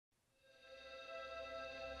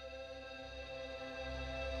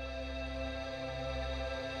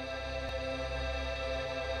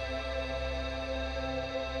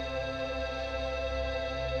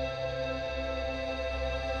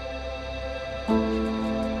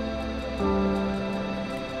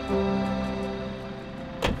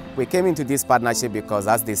We came into this partnership because,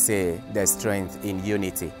 as they say, there's strength in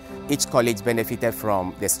unity. Each college benefited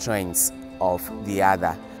from the strengths of the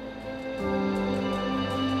other.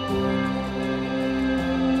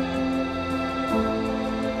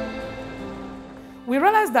 We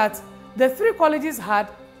realized that the three colleges had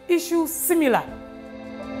issues similar.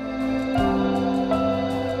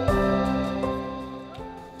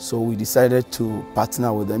 So we decided to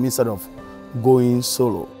partner with them instead of going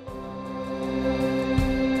solo.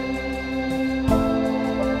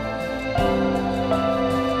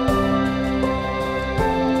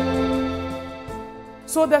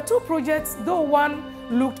 So the two projects, though one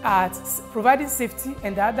looked at providing safety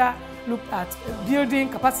and the other looked at building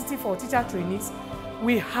capacity for teacher trainees,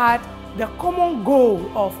 we had the common goal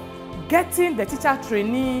of getting the teacher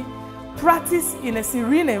trainee practice in a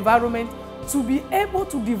serene environment to be able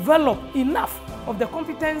to develop enough of the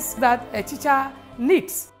competence that a teacher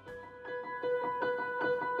needs.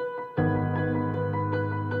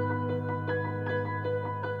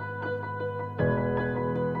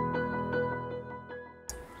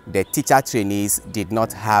 The teacher trainees did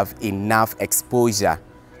not have enough exposure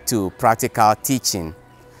to practical teaching,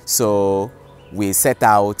 so we set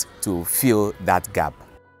out to fill that gap.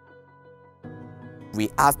 We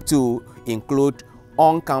had to include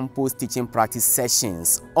on-campus teaching practice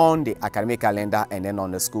sessions on the academic calendar and then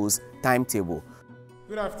on the school's timetable.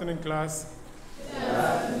 Good afternoon, class. Good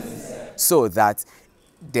afternoon, so that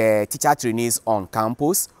the teacher trainees on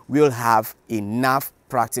campus will have enough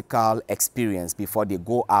practical experience before they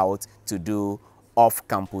go out to do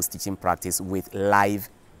off-campus teaching practice with live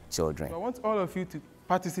children. So I want all of you to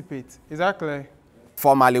participate. Is that clear?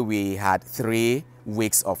 Formerly, we had 3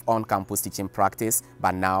 weeks of on-campus teaching practice,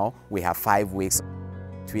 but now we have 5 weeks.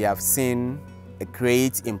 We have seen a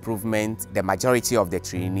great improvement. The majority of the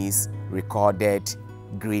trainees recorded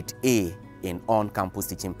grade A in on-campus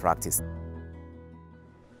teaching practice.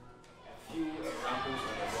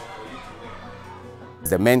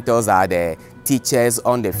 The mentors are the teachers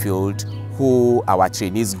on the field who our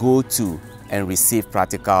trainees go to and receive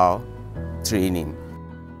practical training.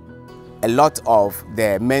 A lot of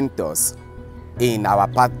the mentors in our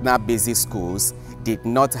partner basic schools did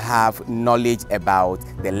not have knowledge about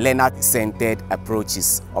the learner-centered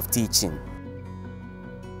approaches of teaching.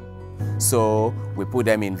 So we put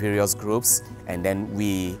them in various groups and then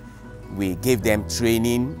we gave them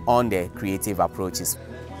training on the creative approaches.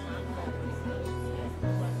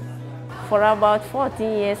 For about 14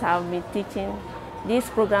 years I've been teaching. These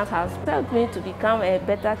programs have helped me to become a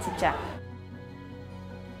better teacher.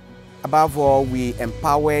 Above all, we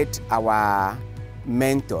empowered our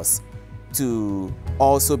mentors to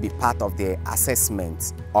also be part of the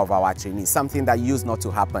assessment of our trainees, something that used not to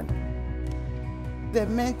happen. The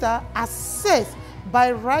mentor assessed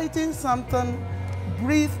by writing something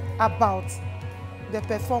brief about the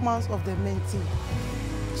performance of the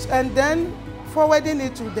mentee and then forwarding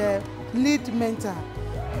it to the lead mentor.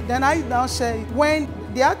 Then I now share it when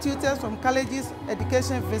their tutors from colleges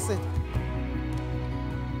education visit.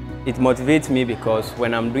 It motivates me because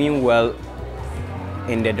when I'm doing well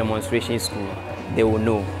in the demonstration school, they will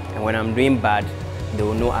know. And when I'm doing bad, they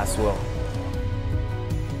will know as well.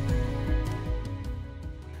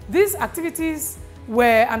 These activities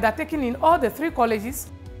were undertaken in all the 3 colleges.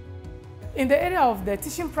 In the area of the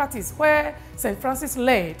teaching practice where St. Francis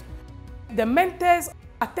led, the mentors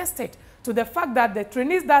attested to the fact that the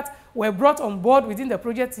trainees that were brought on board within the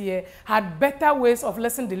project year had better ways of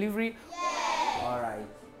lesson delivery. Yeah. All right.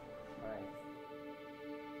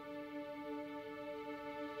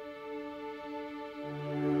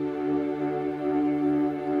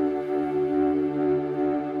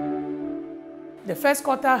 The first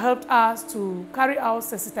quarter helped us to carry out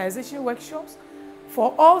sensitization workshops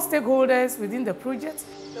for all stakeholders within the project.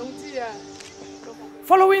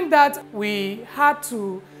 Following that, we had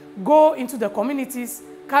to go into the communities,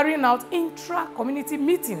 carrying out intra-community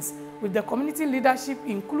meetings with the community leadership,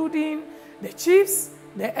 including the chiefs,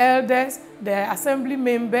 the elders, the assembly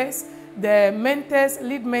members, the mentors,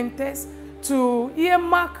 lead mentors, to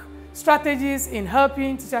earmark strategies in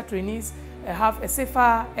helping teacher trainees have a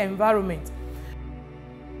safer environment.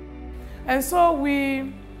 And so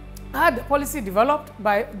we had a policy developed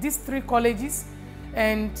by these 3 colleges,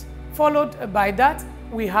 and followed by that,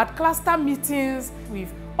 we had cluster meetings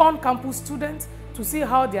with on-campus students to see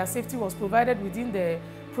how their safety was provided within the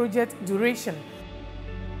project duration.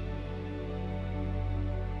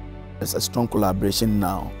 There's a strong collaboration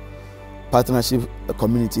now. Partnership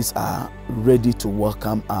communities are ready to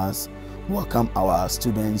welcome us, welcome our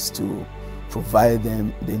students, to provide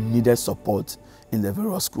them the needed support in the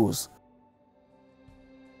various schools.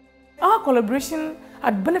 Our collaboration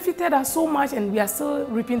had benefited us so much, and we are still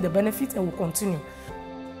reaping the benefits and will continue.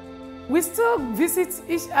 We still visit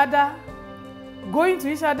each other, going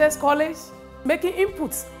to each other's college, making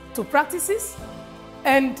inputs to practices,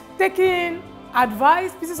 and taking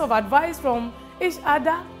advice, pieces of advice from each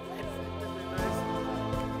other.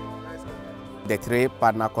 The 3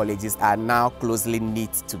 partner colleges are now closely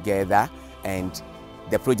knit together, and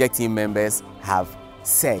the project team members have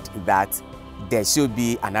said that there should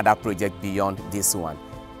be another project beyond this one.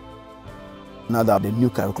 Now that the new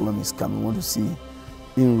curriculum is coming, we want to see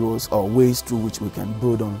inroads or ways through which we can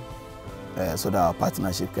build on so that our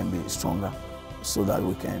partnership can be stronger, so that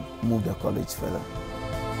we can move the college further.